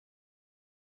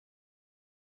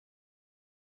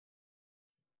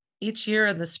Each year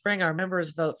in the spring, our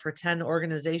members vote for 10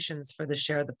 organizations for the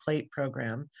Share the Plate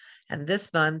program. And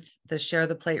this month, the Share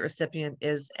the Plate recipient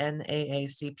is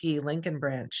NAACP Lincoln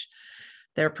Branch.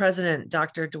 Their president,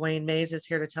 Dr. Dewayne Mays, is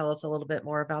here to tell us a little bit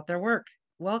more about their work.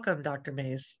 Welcome, Dr.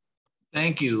 Mays.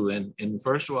 Thank you. And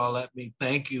first of all, let me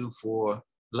thank you for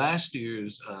last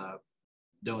year's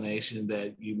donation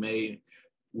that you made.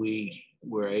 We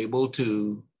were able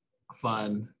to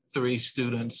fund 3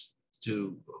 students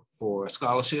for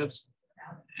scholarships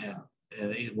and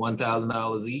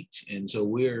 $1,000 each. And so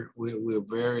we're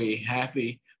very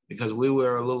happy, because we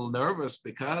were a little nervous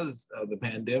because of the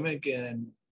pandemic and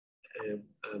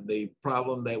the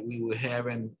problem that we were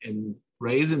having in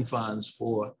raising funds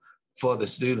for the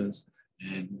students.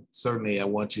 And certainly I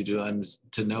want you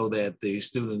to know that the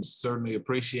students certainly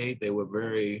appreciate. They were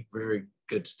very, very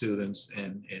good students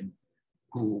and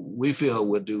who we feel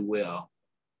would do well.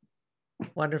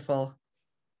 Wonderful.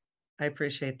 I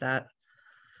appreciate that.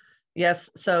 Yes,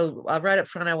 so right up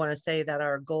front, I want to say that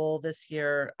our goal this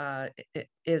year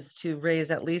is to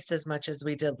raise at least as much as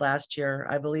we did last year.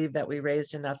 I believe that we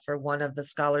raised enough for one of the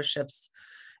scholarships,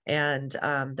 and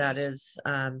that is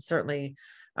certainly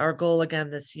our goal again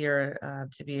this year,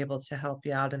 to be able to help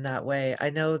you out in that way.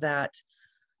 I know that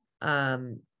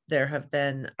there have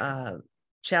been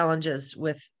challenges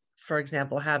with, for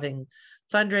example, having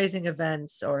fundraising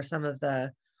events or some of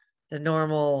the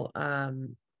normal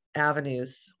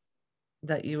avenues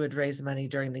that you would raise money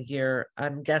during the year.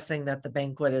 I'm guessing that the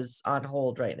banquet is on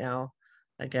hold right now,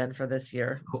 again, for this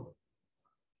year.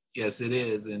 Yes, it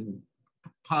is. And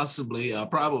possibly,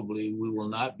 probably, we will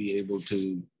not be able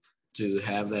to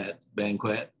have that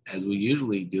banquet as we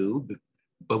usually do,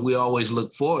 but we always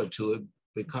look forward to it,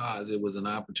 because it was an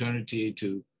opportunity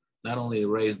to not only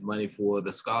raise money for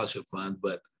the scholarship fund,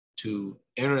 but to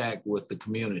interact with the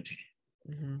community.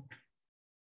 Mm-hmm.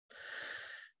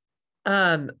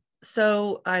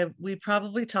 So we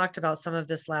probably talked about some of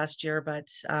this last year, but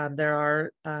there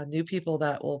are new people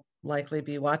that will likely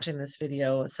be watching this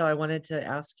video. So I wanted to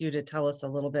ask you to tell us a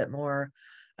little bit more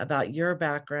about your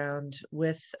background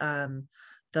with the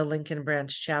Lincoln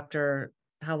Branch chapter,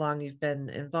 how long you've been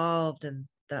involved and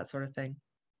that sort of thing.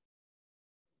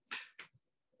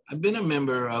 I've been a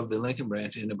member of the Lincoln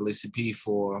Branch NAACP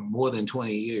for more than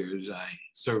 20 years. I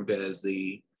served as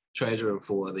the treasurer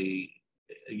for the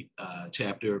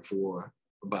chapter for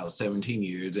about 17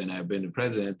 years, and I've been the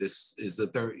president. This is the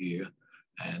 3rd year,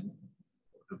 and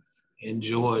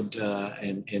enjoyed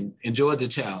enjoyed the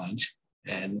challenge,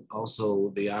 and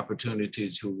also the opportunity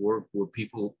to work with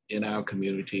people in our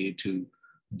community to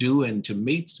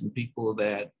meet some people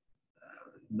that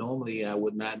normally I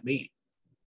would not meet,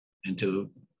 and to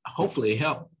hopefully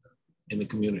help in the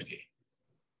community.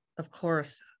 Of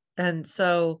course. And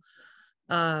so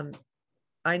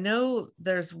I know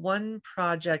there's one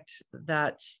project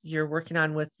that you're working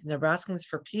on with Nebraskans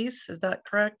for Peace. Is that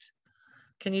correct?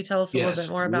 Can you tell us a little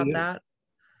bit more about that?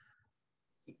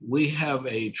 We have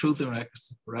a Truth and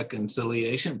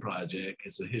Reconciliation project.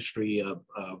 It's a history of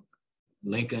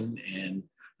Lincoln and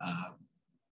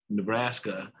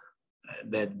Nebraska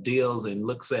that deals and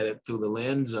looks at it through the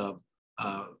lens of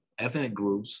ethnic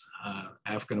groups,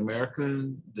 African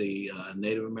American, the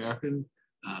Native American,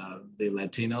 the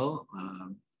Latino,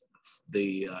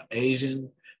 the Asian,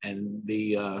 and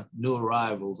the new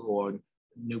arrivals or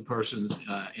new persons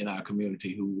in our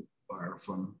community who are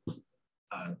from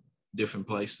different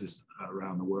places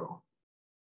around the world.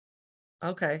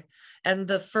 Okay. And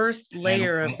the first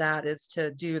layer of that is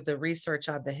to do the research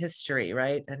on the history,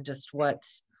 right? And just what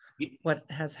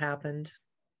has happened.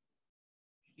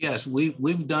 Yes,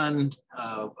 we've done,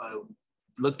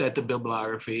 looked at the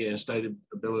bibliography and studied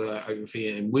the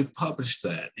bibliography, and we published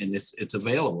that, and it's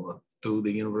available through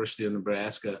the University of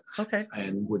Nebraska. Okay.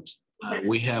 And which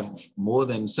we have more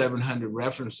than 700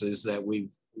 references that we've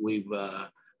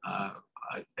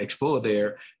explored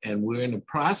there, and we're in the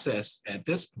process at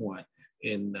this point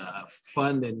in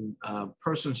funding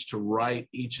persons to write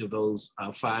each of those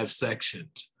 5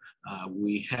 sections.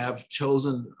 We have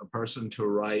chosen a person to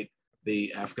write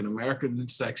the African American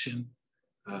section.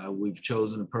 We've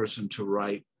chosen a person to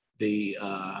write the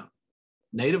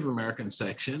Native American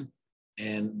section,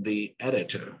 and the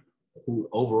editor,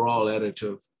 overall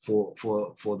editor for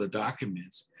the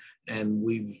documents. And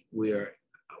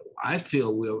I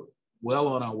feel we're well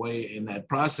on our way in that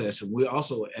process. And we're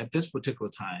also, at this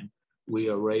particular time, we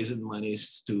are raising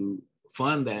monies to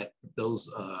fund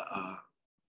those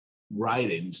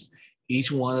writings.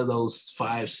 Each one of those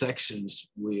 5 sections,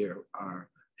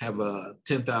 have a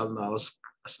 $10,000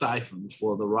 stipend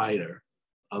for the writer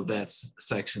of that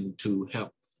section to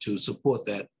help to support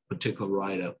that particular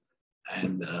writer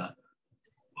And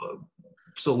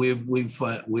so we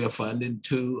are funding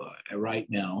 2 right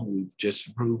now. We've just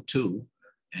approved 2,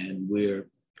 and we're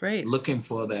Great. looking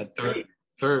for that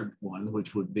third one,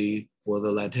 which would be for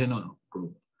the Latino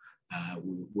group.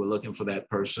 We're looking for that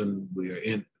person.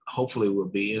 Hopefully we'll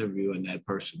be interviewing that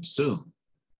person soon.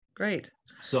 Great.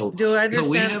 So, do I understand?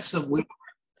 So we have some.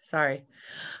 Sorry,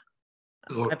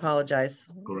 I apologize.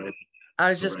 Correct. I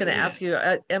was just going to ask you,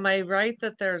 am I right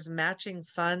that there's matching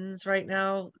funds right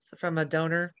now from a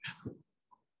donor?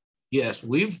 Yes,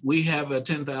 we have a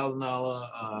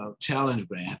 $10,000 challenge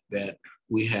grant that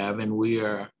we have, and we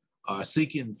are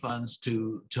seeking funds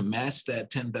to match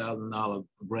that $10,000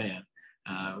 grant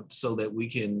so that we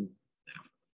can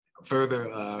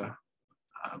further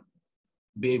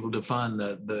be able to fund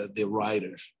the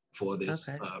writers for this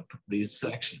these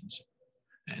sections.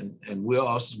 And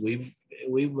we've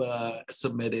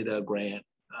submitted a grant,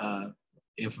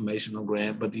 informational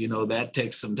grant, but that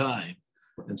takes some time.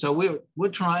 And so we're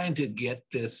trying to get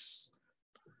this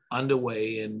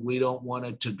underway, and we don't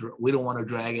want to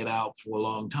drag it out for a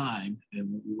long time.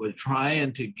 And we're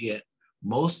trying to get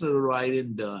most of the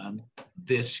writing done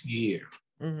this year.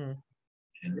 Mm-hmm.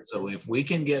 And so if we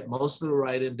can get most of the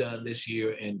writing done this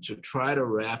year and to try to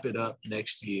wrap it up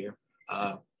next year,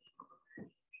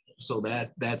 so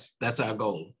that's our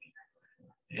goal.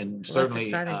 And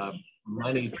certainly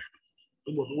money,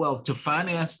 well, to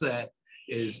finance that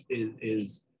is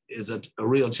a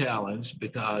real challenge,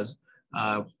 because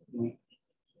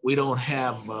we don't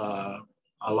have a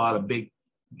lot of big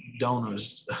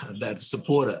donors that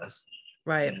support us.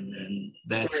 Right. And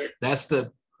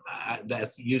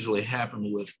that's usually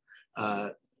happened with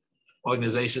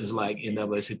organizations like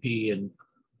NAACP and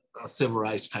civil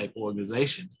rights type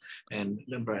organizations, and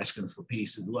Nebraskans for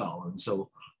Peace as well. And so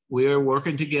we're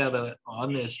working together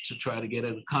on this to try to get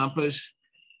it accomplished.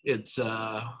 It's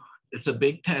a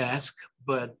big task,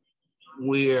 but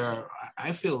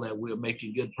I feel that we're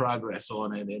making good progress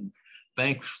on it. And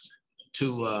thanks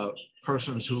to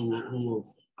persons who have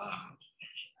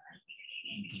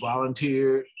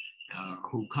volunteered,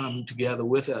 who come together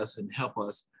with us and help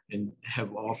us and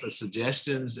have offered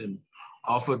suggestions and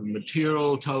offered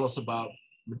material, tell us about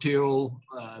material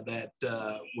that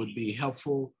would be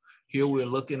helpful. Here we're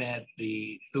looking at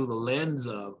through the lens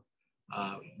of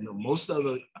most of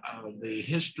the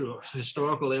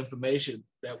historical information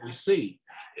that we see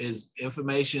is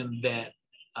information that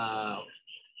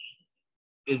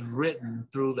is written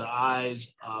through the eyes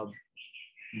of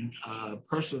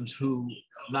persons who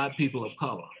not people of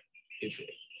color.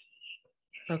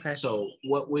 Okay. So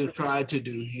what we've tried to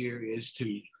do here is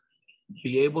to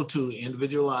be able to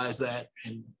individualize that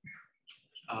and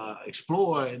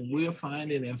explore, and we're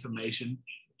finding information.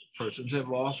 Persons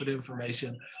have offered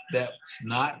information that's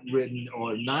not written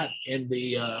or not in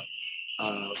the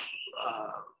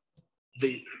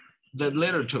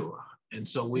literature, and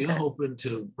so we're hoping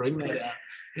to bring that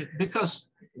out, because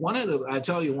one of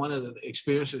the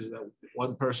experiences that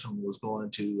one person was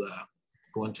going to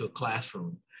a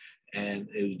classroom, and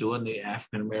it was during the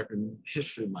African American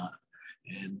History Month,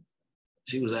 and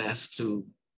she was asked to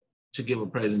give a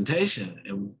presentation,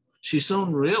 and she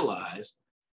soon realized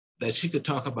that she could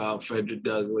talk about Frederick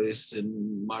Douglass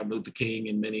and Martin Luther King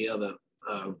and many other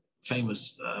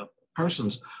famous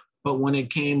persons, but when it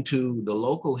came to the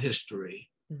local history,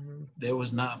 mm-hmm. there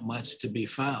was not much to be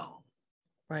found.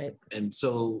 Right. And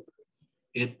so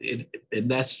and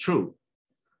that's true.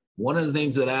 One of the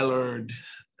things that I learned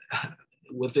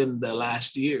within the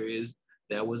last year is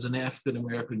there was an African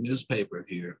American newspaper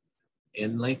here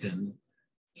in Lincoln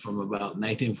from about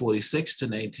 1946 to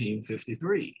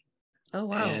 1953. Oh,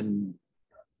 wow. And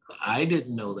I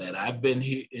didn't know that. I've been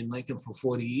here in Lincoln for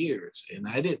 40 years, and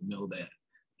I didn't know that.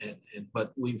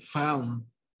 But we found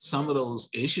some of those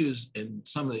issues, and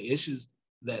some of the issues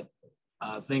that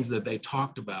things that they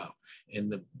talked about.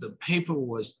 And the paper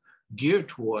was geared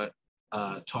toward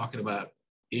talking about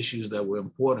issues that were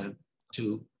important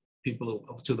to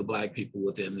the Black people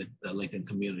within the Lincoln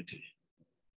community.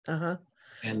 Uh-huh.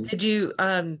 And did you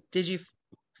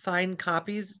find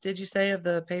copies, did you say, of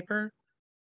the paper?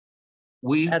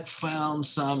 We found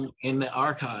some in the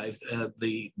archive.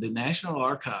 The National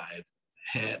Archive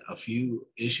had a few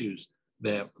issues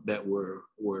that were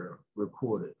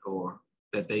recorded or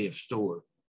that they have stored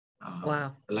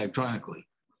electronically.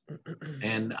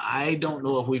 And I don't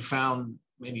know if we found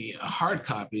many hard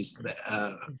copies that,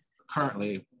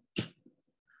 currently,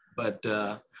 but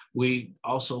we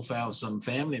also found some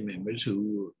family members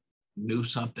who knew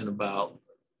something about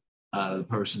the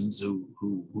persons who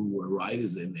were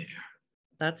writers in there.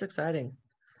 That's exciting.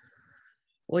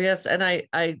 Well, yes, and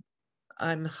I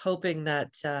I'm hoping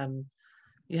that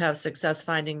you have success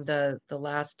finding the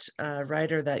last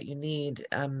writer that you need.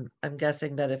 I'm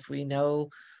guessing that if we know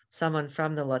someone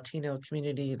from the Latino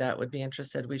community that would be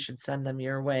interested, we should send them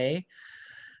your way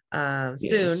soon.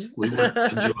 Yes, we would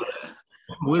enjoy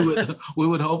that. We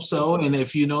would hope so. And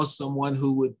if you know someone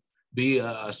who would be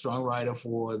a strong writer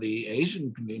for the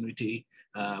Asian community,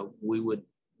 we would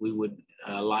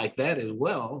like that as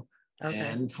well. Okay.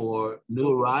 And for new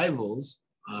arrivals,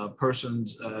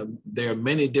 persons, there are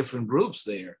many different groups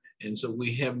there. And so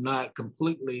we have not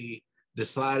completely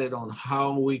decided on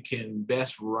how we can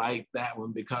best write that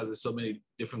one because there's so many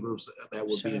different groups that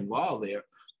would be involved there.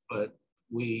 But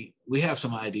we have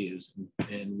some ideas,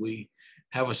 and we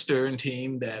have a steering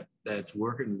team that's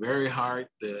working very hard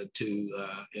to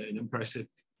an impressive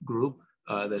group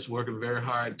that's working very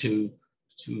hard to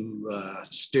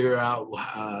steer out,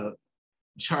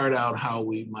 chart out how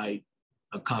we might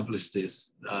accomplish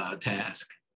this task.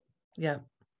 Yeah.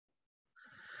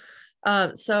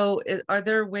 So are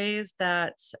there ways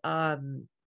that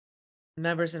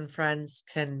members and friends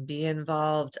can be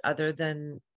involved other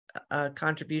than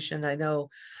contribution? I know,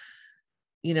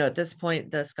 at this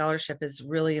point, the scholarship is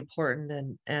really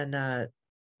important, and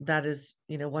that is,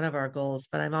 one of our goals,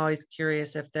 but I'm always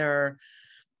curious if there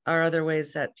are other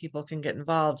ways that people can get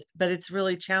involved. But it's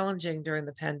really challenging during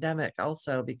the pandemic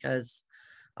also because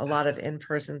a lot of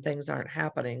in-person things aren't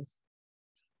happening.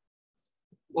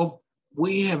 Well,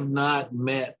 we have not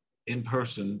met in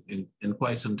person in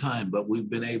quite some time, but we've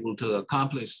been able to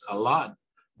accomplish a lot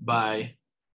by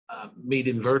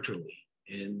meeting virtually.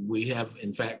 And we have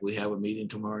a meeting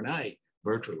tomorrow night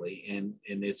virtually, and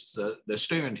it's the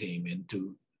steering team, and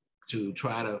to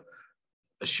try to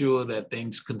assure that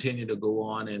things continue to go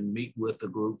on, and meet with the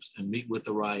groups and meet with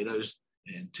the writers,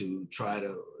 and to try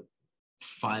to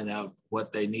find out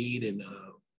what they need and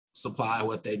supply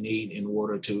what they need in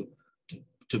order to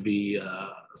be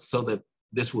so that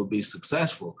this will be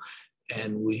successful.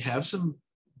 And we have some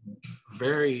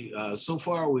very so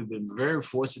far we've been very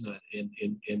fortunate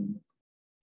in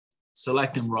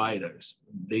selecting writers.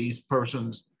 These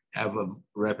persons have a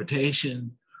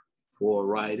reputation for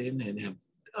writing and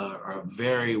are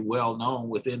very well known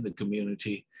within the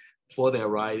community for their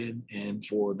writing and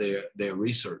for their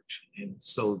research. And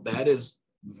so that is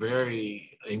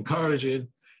very encouraging.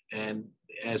 And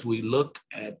as we look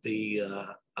at the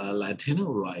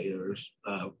Latino writers,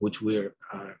 which we're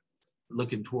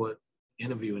looking toward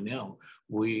interviewing now,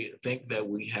 we think that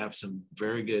we have some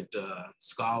very good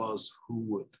scholars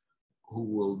who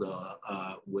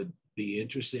would be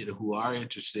interested, who are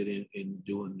interested in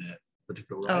doing that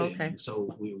particular writing. Oh, okay. And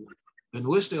so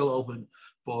we're still open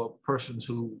for persons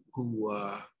who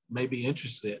may be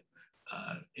interested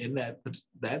in that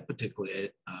particular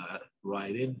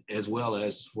writing, as well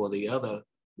as for the other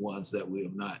ones that we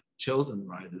have not chosen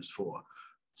writers for.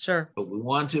 Sure. But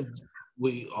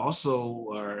we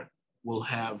also will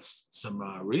have some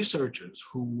researchers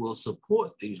who will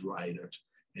support these writers,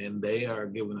 and they are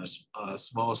giving us a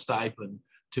small stipend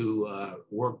to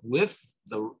work with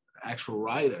the actual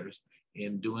writers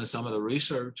in doing some of the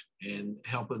research and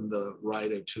helping the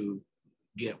writer to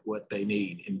get what they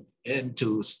need and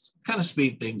to kind of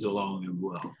speed things along as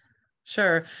well.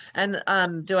 Sure. And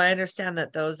do I understand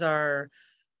that those are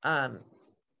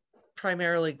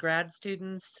primarily grad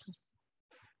students?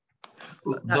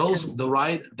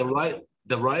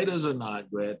 The writers are not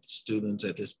grad students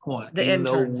at this point. The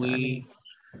interns,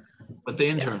 but the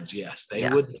interns, yes, they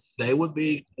would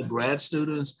be grad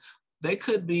students. They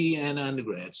could be an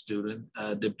undergrad student,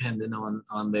 depending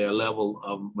on their level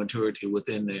of maturity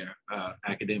within their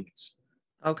academics.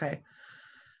 Okay,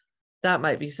 that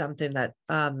might be something that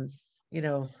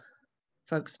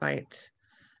folks might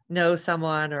know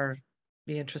someone or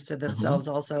be interested themselves.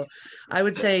 Mm-hmm. Also, I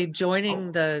would say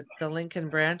joining the Lincoln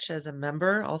branch as a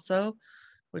member also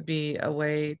would be a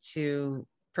way to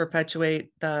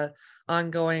perpetuate the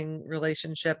ongoing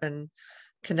relationship and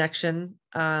connection.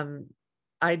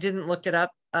 I didn't look it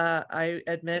up. I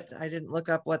admit I didn't look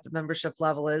up what the membership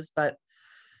level is, but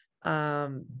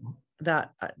that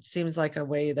seems like a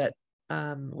way that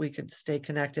we could stay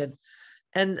connected.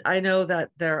 And I know that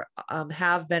there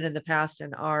have been in the past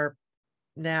and are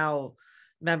now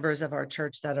members of our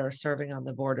church that are serving on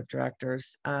the board of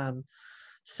directors.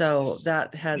 So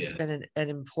that has been an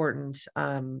important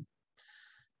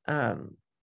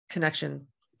connection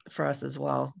for us as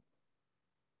well.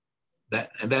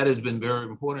 That has been very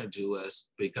important to us,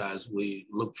 because we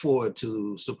look forward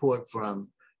to support from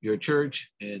your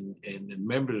church and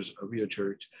members of your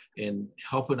church in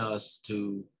helping us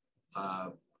to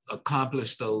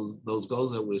accomplish those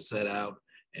goals that we set out.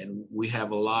 And we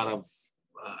have a lot of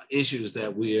issues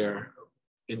that we are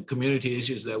in community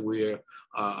issues that we're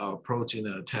approaching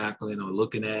or tackling or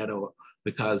looking at, or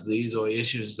because these are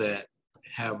issues that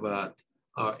have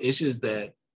are issues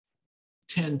that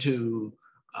tend to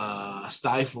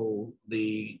stifle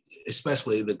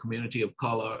especially the community of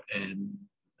color and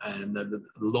the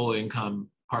low income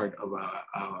part of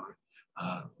our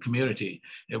community.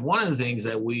 And one of the things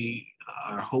that we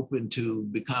are hoping to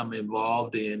become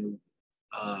involved in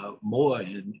more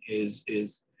in is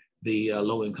the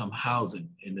low-income housing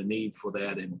and the need for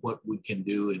that and what we can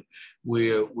do. And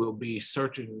we'll be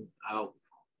searching out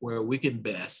where we can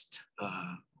best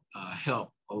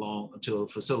help along to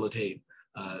facilitate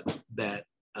that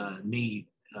need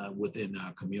within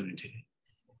our community.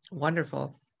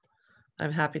 Wonderful.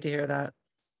 I'm happy to hear that.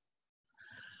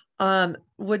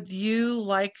 Would you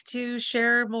like to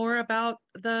share more about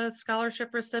the scholarship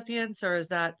recipients, or is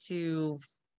that too...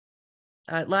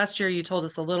 last year you told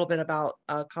us a little bit about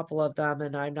a couple of them,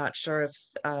 and I'm not sure if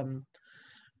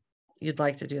you'd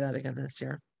like to do that again this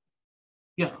year.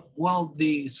 Yeah, well,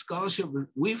 the scholarship,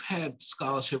 we've had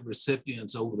scholarship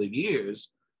recipients over the years.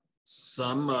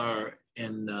 Some are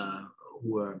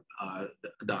who are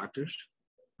doctors,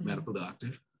 medical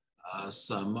doctors.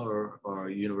 Some are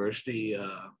university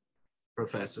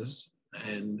professors,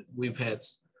 and we've had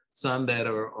some that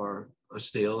are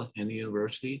still in the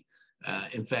university.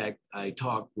 In fact, I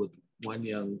talked with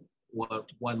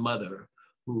one mother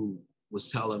who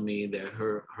was telling me that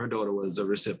her daughter was a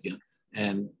recipient,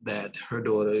 and that her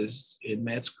daughter is in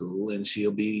med school and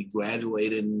she'll be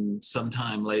graduating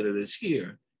sometime later this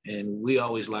year. And we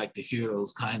always like to hear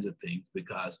those kinds of things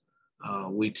because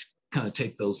we kind of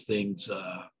take those things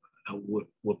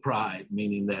with pride,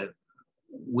 meaning that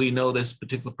we know this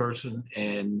particular person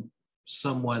and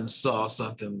someone saw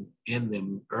something in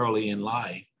them early in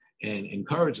life and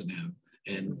encouraged them,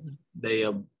 and they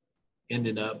are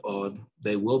ending up, or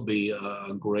they will be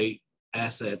a great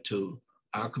asset to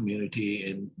our community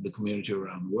and the community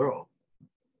around the world.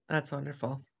 That's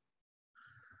wonderful.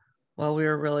 Well, we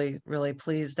were really, really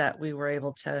pleased that we were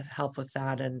able to help with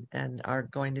that, and are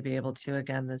going to be able to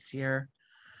again this year.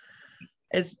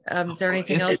 Is there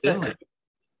anything else that...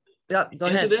 Yeah, go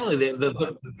ahead. Incidentally,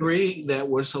 the three that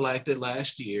were selected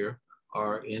last year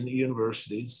are in the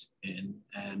universities,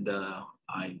 and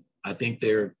I think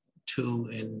there are two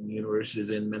in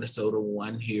universities in Minnesota,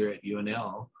 one here at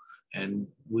UNL, and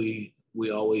we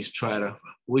always try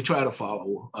to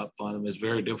follow up on them. It's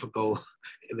very difficult.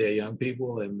 They're young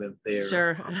people and that they're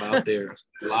sure. about their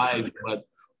lives, but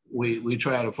we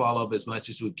try to follow up as much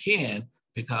as we can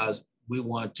because we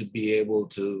want to be able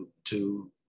to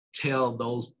tell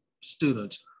those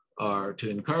students or to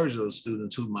encourage those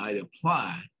students who might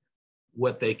apply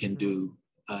what they can do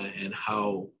and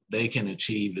how they can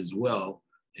achieve as well.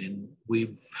 And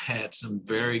we've had some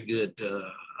very good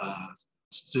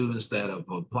students that have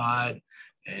applied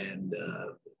and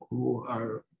who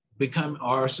are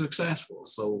successful.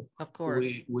 So of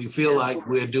course, we feel like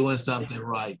we're doing something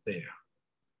right there.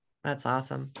 That's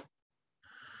awesome.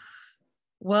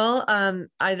 Well,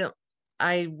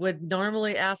 I would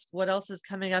normally ask what else is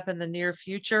coming up in the near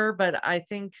future, but I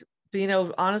think,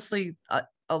 honestly,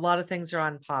 a lot of things are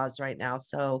on pause right now.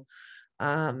 So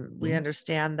we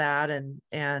understand that,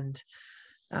 and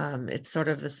it's sort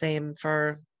of the same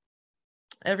for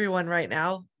everyone right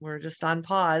now. We're just on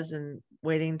pause and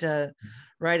waiting to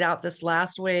ride out this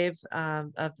last wave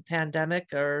of the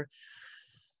pandemic or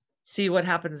see what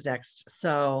happens next.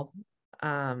 So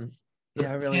I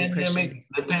really appreciate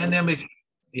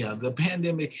the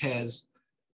pandemic has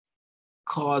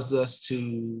caused us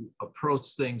to approach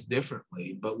things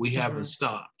differently, but we haven't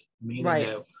stopped, meaning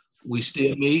that we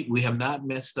still meet. We have not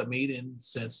missed a meeting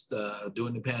since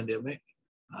during the pandemic.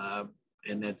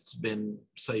 And it's been,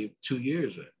 say, 2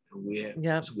 years. So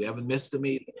we haven't missed a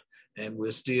meeting, and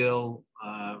we're still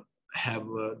have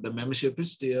the membership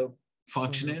is still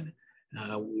functioning.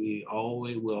 We're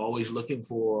always looking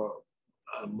for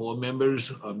more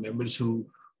members, members who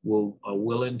are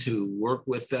willing to work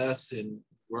with us and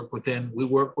we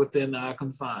work within our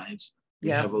confines. We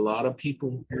have a lot of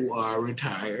people who are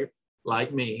retired,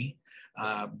 like me,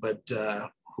 but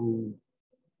who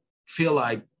feel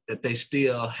like that they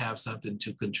still have something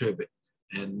to contribute.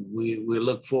 And we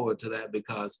look forward to that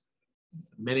because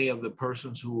many of the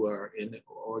persons who are in the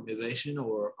organization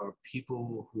or are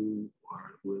people who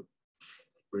are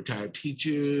retired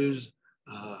teachers,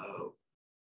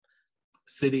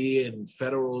 city and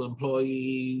federal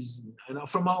employees, and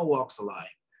from all walks of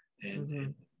life.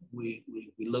 And we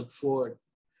look forward.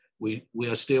 We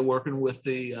are still working with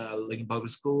the Lincoln Public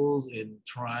Schools in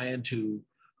trying to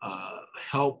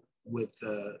help with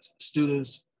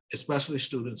students especially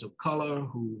students of color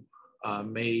who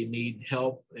may need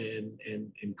help and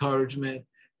encouragement,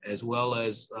 as well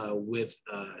as with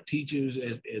teachers,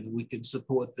 as we can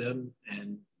support them,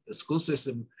 and the school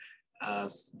system,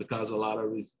 because a lot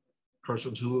of these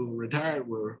persons who retired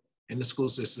were in the school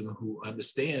system who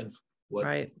understand what's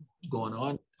right. going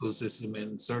on in the school system,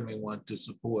 and certainly want to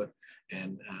support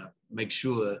and make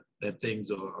sure that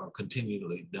things are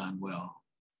continually done well.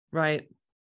 Right.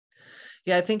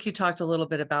 Yeah, I think you talked a little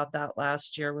bit about that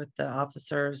last year with the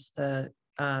officers, the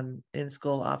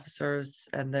in-school officers,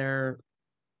 and their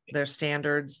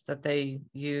standards that they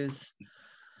use,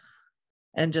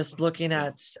 and just looking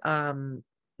at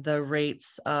the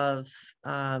rates of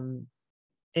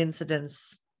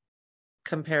incidents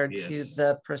compared to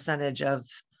the percentage of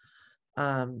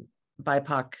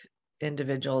BIPOC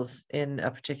individuals in a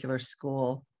particular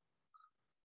school.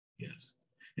 Yes.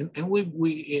 And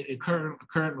we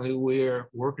currently we're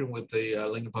working with the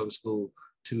Lincoln Public School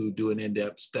to do an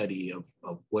in-depth study of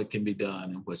what can be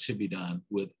done and what should be done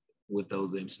with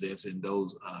those incidents and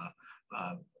those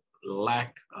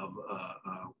lack of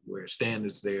where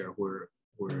standards there where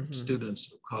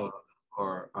students of color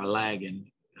are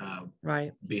lagging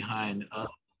right behind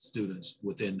students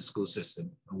within the school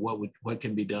system, and what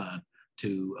can be done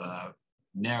to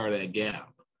narrow that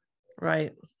gap.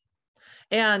 Right.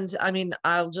 And I mean,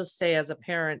 I'll just say, as a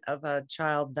parent of a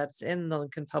child that's in the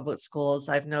Lincoln Public Schools,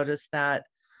 I've noticed that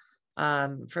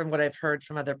from what I've heard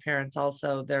from other parents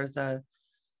also, there's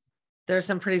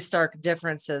some pretty stark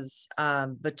differences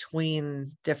between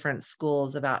different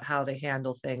schools about how they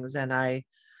handle things. And I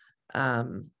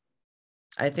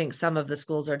think some of the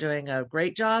schools are doing a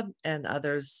great job, and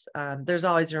others, there's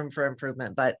always room for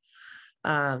improvement. But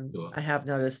I have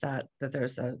noticed that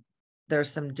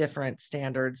there's some different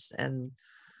standards, and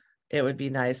it would be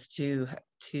nice to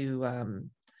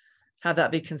have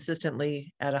that be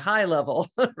consistently at a high level,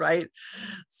 right?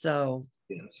 So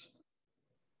yes.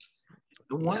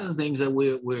 And one of the things that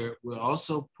we're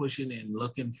also pushing and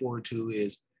looking forward to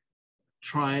is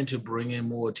trying to bring in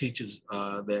more teachers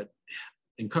that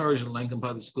encourage Lincoln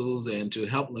Public Schools, and to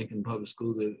help Lincoln Public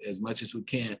Schools as much as we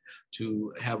can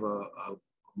to have a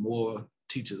more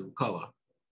teachers of color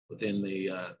within the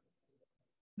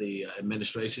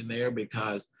administration there,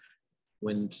 because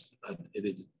when it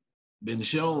has been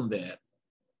shown that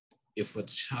if a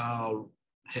child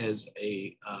has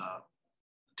a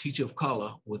teacher of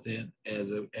color within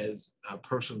as a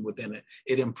person within it,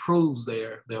 it improves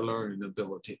their learning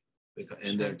ability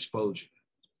and their exposure.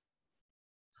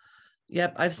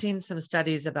 Yep, I've seen some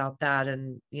studies about that,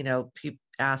 and people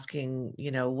asking,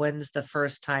 when's the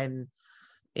first time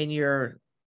in your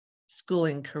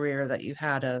schooling career that you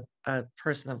had a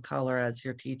person of color as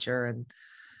your teacher, and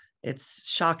it's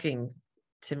shocking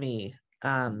to me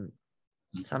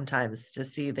sometimes to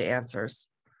see the answers,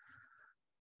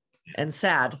 and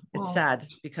sad. It's sad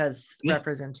because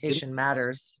representation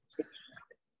matters,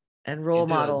 and role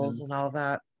models and all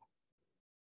that.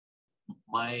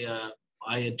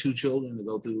 I had two children to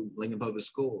go through Lincoln Public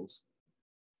Schools,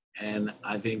 and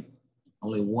I think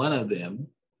only one of them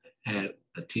had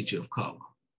a teacher of color,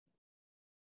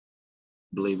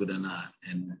 believe it or not.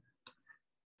 And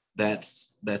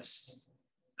that's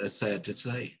sad to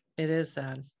say. It is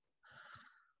sad.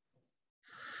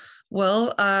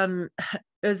 Well,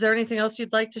 is there anything else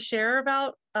you'd like to share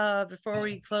about before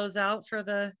we close out for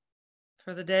the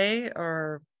day,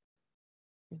 or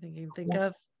anything you can think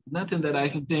of? Nothing that I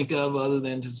can think of, other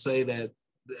than to say that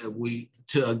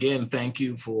again thank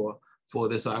you for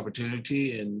this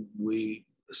opportunity, and we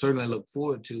certainly look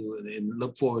forward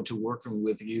to working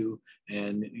with you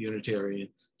and Unitarian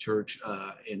Church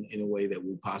in a way that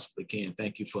we possibly can.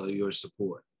 Thank you for your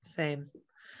support. Same.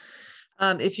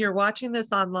 If you're watching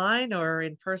this online or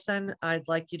in person, I'd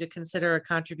like you to consider a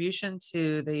contribution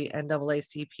to the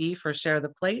NAACP for Share the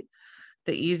Plate.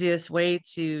 The easiest way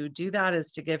to do that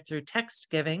is to give through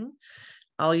text giving.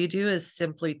 All you do is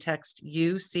simply text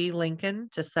UC Lincoln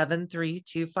to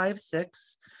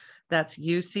 73256. That's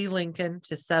UC Lincoln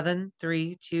to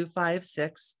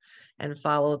 73256, and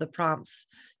follow the prompts.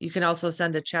 You can also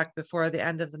send a check before the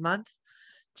end of the month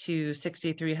to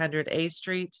 6300 A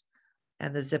Street,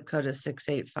 and the zip code is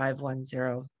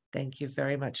 68510. Thank you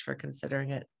very much for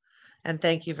considering it. And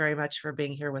thank you very much for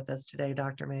being here with us today,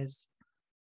 Dr. Mays.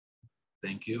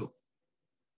 Thank you.